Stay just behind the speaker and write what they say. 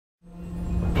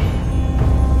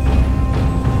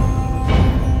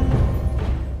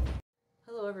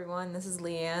everyone, this is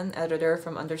Leigh Anne, editor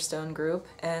from Understone Group,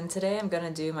 and today I'm going to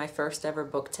do my first ever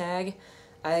book tag.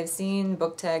 I've seen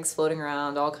book tags floating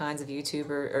around all kinds of YouTuber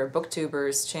or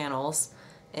booktubers channels,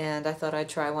 and I thought I'd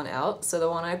try one out. So the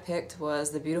one I picked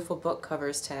was the beautiful book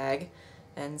covers tag,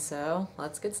 and so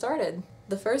let's get started.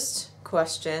 The first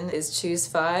question is choose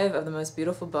 5 of the most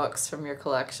beautiful books from your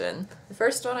collection. The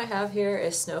first one I have here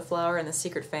is Snowflower and the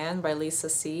Secret Fan by Lisa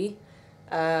C.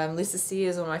 Lisa C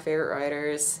is one of my favorite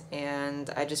writers, and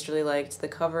I just really liked the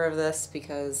cover of this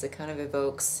because it kind of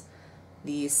evokes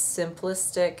the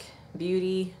simplistic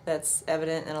beauty that's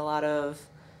evident in a lot of,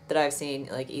 that I've seen,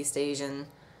 like East Asian,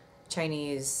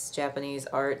 Chinese, Japanese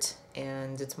art,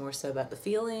 and it's more so about the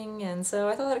feeling, and so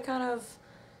I thought it kind of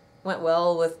went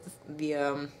well with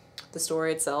the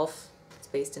story itself. It's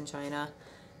based in China,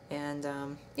 and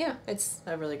yeah, it's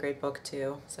a really great book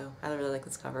too, so I really like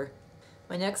this cover.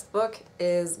 My next book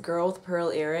is Girl with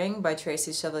Pearl Earring by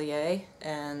Tracy Chevalier,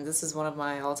 and this is one of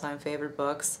my all-time favorite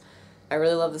books. I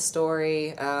really love the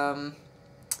story.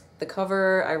 The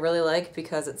cover I really like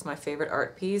because it's my favorite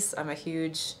art piece. I'm a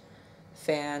huge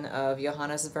fan of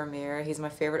Johannes Vermeer. He's my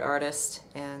favorite artist,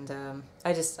 and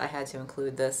I had to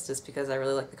include this just because I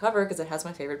really like the cover because it has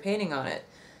my favorite painting on it.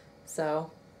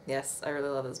 So yes, I really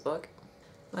love this book.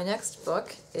 My next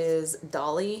book is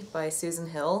Dolly by Susan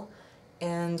Hill.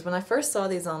 And when I first saw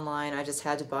these online, I just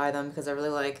had to buy them because I really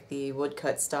like the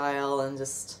woodcut style, and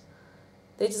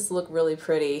they just look really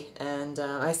pretty. And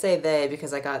I say they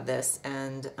because I got this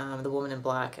and The Woman in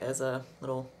Black as a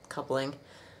little coupling.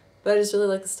 But I just really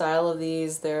like the style of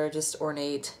these. They're just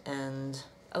ornate, and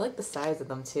I like the size of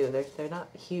them too. They're not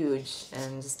huge,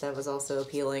 and just that was also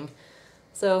appealing.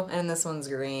 So, and this one's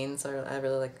green, so I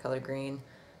really like the color green.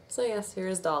 So yes,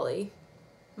 here's Dolly.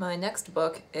 My next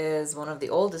book is one of the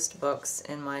oldest books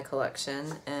in my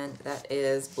collection, and that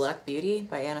is Black Beauty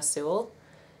by Anna Sewell.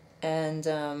 And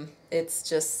it's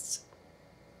just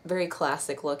very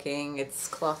classic looking. It's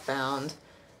cloth bound,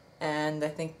 and I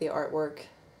think the artwork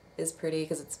is pretty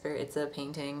because it's a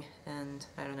painting, and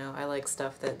I don't know, I like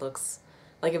stuff that looks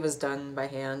like it was done by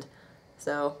hand.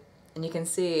 So, and you can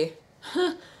see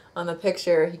on the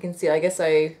picture, you can see, I guess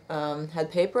I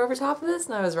had paper over top of this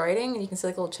and I was writing, and you can see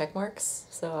like little check marks.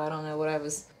 So I don't know what I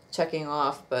was checking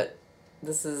off, but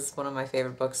this is one of my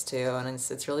favorite books too, and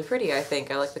it's really pretty, I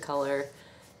think. I like the color,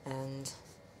 and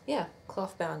yeah,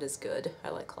 cloth bound is good. I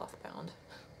like cloth bound.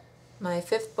 My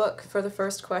 5th book for the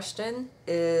first question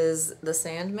is The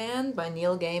Sandman by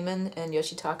Neil Gaiman and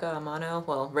Yoshitaka Amano.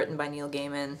 Well, written by Neil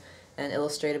Gaiman and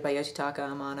illustrated by Yoshitaka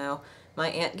Amano. My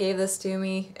aunt gave this to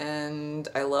me, and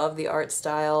I love the art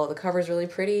style. The cover's really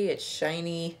pretty, it's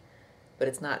shiny, but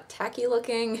it's not tacky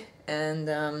looking, and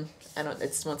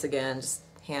it's once again just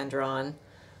hand-drawn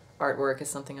artwork is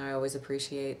something I always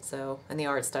appreciate. So, and the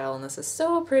art style in this is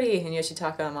so pretty, and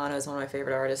Yoshitaka Amano is one of my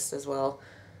favorite artists as well.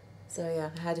 So yeah,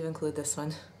 I had to include this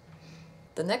one.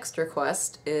 The next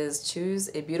request is choose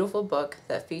a beautiful book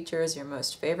that features your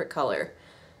most favorite color.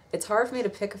 It's hard for me to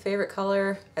pick a favorite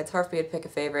color. It's hard for me to pick a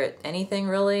favorite anything,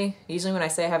 really. Usually when I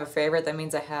say I have a favorite, that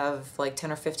means I have like 10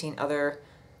 or 15 other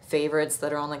favorites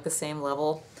that are on like the same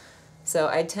level. So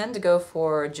I tend to go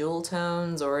for jewel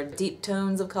tones or deep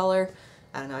tones of color.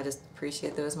 I don't know, I just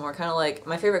appreciate those more. Kind of like,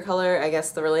 my favorite color, I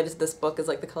guess the related to this book, is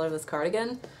like the color of this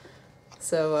cardigan.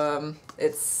 So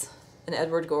it's an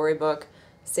Edward Gorey book,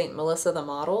 St. Melissa the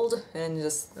Mottled, and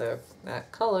just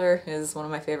that color is one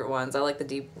of my favorite ones. I like the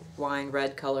deep wine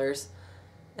red colors.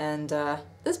 And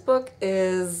this book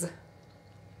is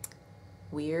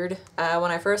weird.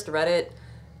 When I first read it,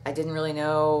 I didn't really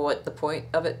know what the point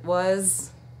of it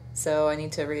was, so I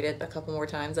need to read it a couple more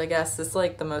times, I guess. It's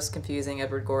like the most confusing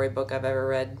Edward Gorey book I've ever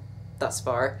read thus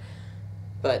far.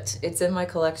 But it's in my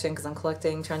collection because I'm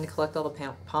trying to collect all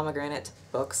the pomegranate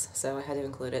books, so I had to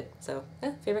include it. So,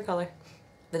 yeah, favorite color.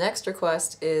 The next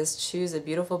request is choose a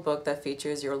beautiful book that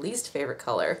features your least favorite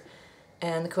color.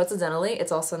 And coincidentally,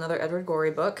 it's also another Edward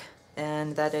Gorey book,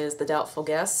 and that is The Doubtful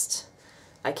Guest.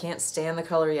 I can't stand the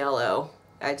color yellow.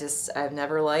 I've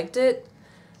never liked it.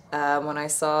 When I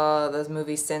saw the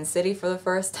movie Sin City for the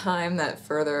first time, that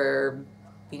further,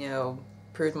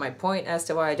 proved my point as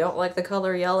to why I don't like the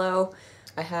color yellow.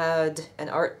 I had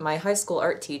my high school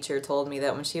art teacher told me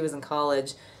that when she was in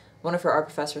college, one of her art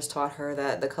professors taught her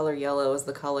that the color yellow is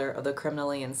the color of the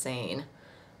criminally insane.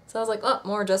 So I was like, oh,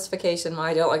 more justification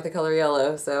why I don't like the color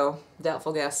yellow. So,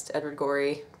 Doubtful Guest, Edward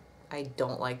Gorey. I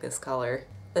don't like this color.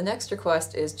 The next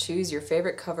request is choose your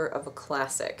favorite cover of a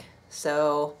classic.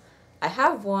 So, I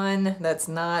have one that's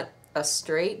not a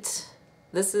straight,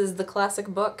 this is the classic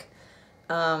book,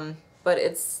 but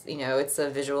it's, it's a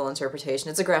visual interpretation.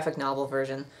 It's a graphic novel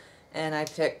version. and I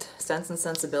picked Sense and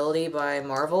Sensibility by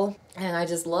Marvel. And I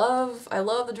love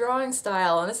the drawing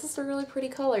style, and this is a really pretty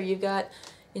color. You've got,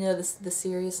 you know, the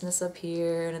seriousness up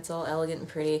here, and it's all elegant and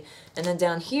pretty. And then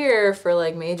down here, for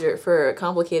like for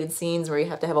complicated scenes where you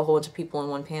have to have a whole bunch of people in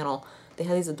one panel, they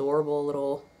have these adorable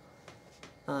little,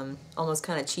 almost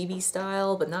kind of chibi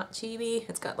style, but not chibi.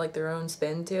 It's got like their own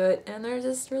spin to it, and they're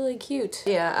just really cute.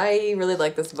 Yeah, I really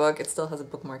like this book. It still has a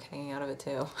bookmark hanging out of it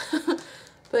too.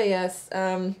 But yes,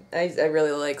 I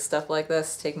really like stuff like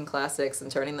this, taking classics and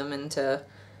turning them into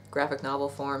graphic novel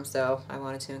form, so I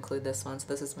wanted to include this one, so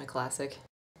this is my classic.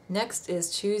 Next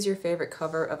is choose your favorite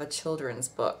cover of a children's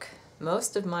book.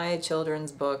 Most of my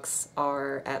children's books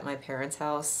are at my parents'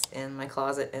 house in my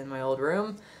closet in my old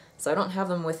room, so I don't have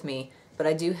them with me, but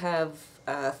I do have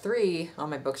 3 on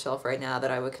my bookshelf right now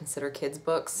that I would consider kids'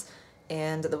 books,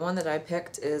 and the one that I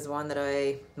picked is one that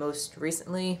I most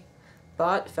recently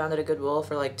found at a Goodwill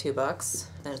for like $2,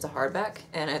 and it's a hardback,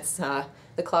 and it's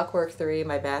The Clockwork 3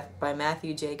 by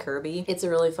Matthew J. Kirby. It's a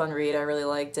really fun read. I really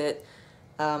liked it.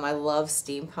 I love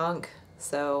steampunk,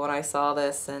 so when I saw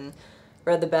this and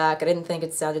read the back, I didn't think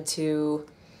it sounded too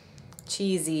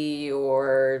cheesy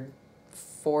or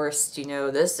forced, you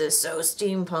know, this is so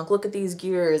steampunk, look at these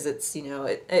gears. It's, you know,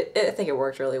 I think it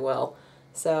worked really well.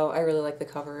 So I really like the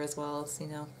cover as well, as, you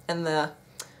know, and the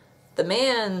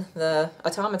man, the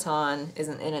automaton,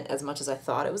 isn't in it as much as I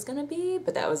thought it was going to be,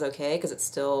 but that was okay because it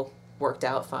still worked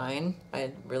out fine.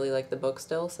 I really like the book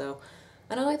still, so,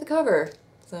 and I like the cover.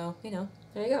 So, you know,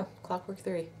 there you go, Clockwork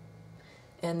 3.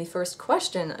 And the first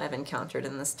question I've encountered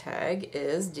in this tag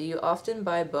is, do you often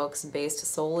buy books based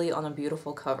solely on a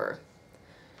beautiful cover?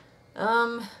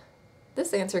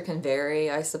 This answer can vary,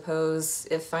 I suppose.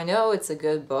 If I know it's a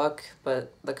good book,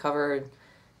 but the cover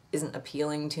isn't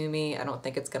appealing to me, I don't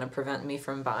think it's going to prevent me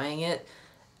from buying it.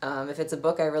 If it's a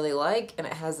book I really like and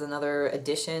it has another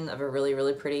edition of a really,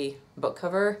 really pretty book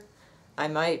cover, I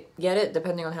might get it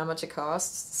depending on how much it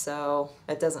costs, so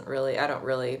it doesn't really, I don't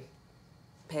really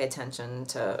pay attention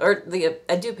to, or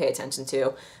I do pay attention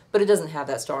to, but it doesn't have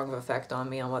that strong of an effect on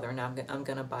me on whether or not I'm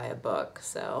going to buy a book.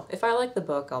 So if I like the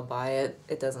book, I'll buy it.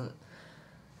 It doesn't,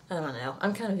 I don't know,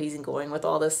 I'm kind of easygoing with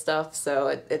all this stuff, so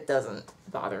it doesn't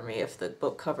bother me if the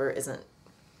book cover isn't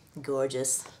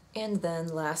gorgeous. And then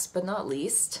last but not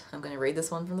least, I'm going to read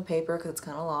this one from the paper because it's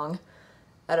kind of long.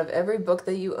 Out of every book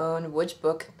that you own, which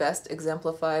book best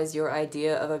exemplifies your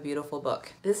idea of a beautiful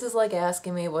book? This is like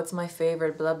asking me what's my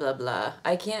favorite blah blah blah.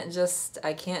 I can't just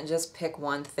pick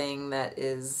one thing that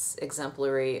is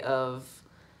exemplary of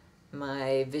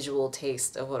my visual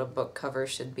taste of what a book cover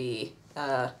should be.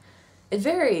 It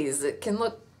varies.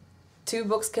 Two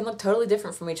books can look totally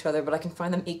different from each other, but I can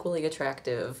find them equally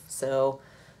attractive. So,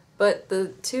 but the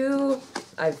two,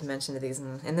 I've mentioned these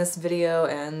in this video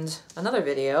and another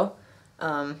video,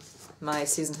 my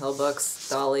Susan Hill books,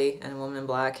 Dolly and Woman in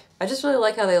Black. I just really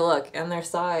like how they look, and their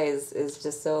size is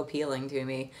just so appealing to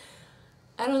me.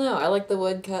 I don't know, I like the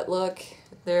woodcut look.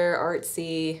 They're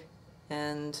artsy,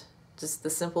 and just the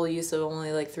simple use of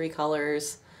only like 3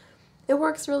 colors. It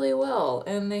works really well,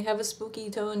 and they have a spooky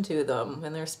tone to them,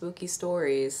 and they're spooky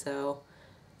stories, so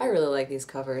I really like these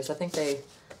covers. I think they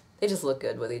just look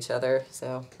good with each other,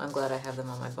 so I'm glad I have them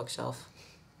on my bookshelf.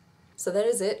 So that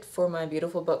is it for my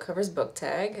Beautiful Book Covers book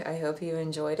tag. I hope you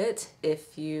enjoyed it.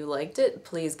 If you liked it,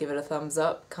 please give it a thumbs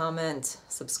up, comment,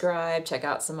 subscribe, check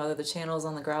out some other channels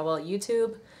on the Growlwell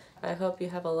YouTube. I hope you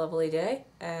have a lovely day,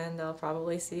 and I'll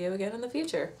probably see you again in the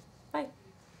future. Bye!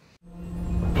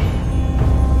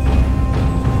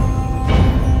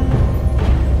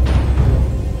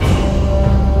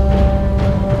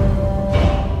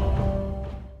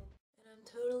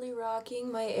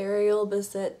 Rocking my Ariel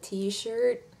Bissett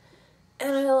t-shirt,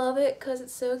 and I love it because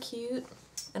it's so cute,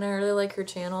 and I really like her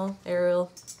channel.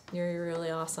 Ariel, you're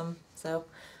really awesome, so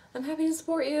I'm happy to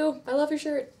support you. I love your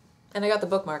shirt, and I got the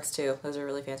bookmarks too. Those are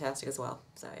really fantastic as well.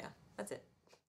 So yeah, that's it.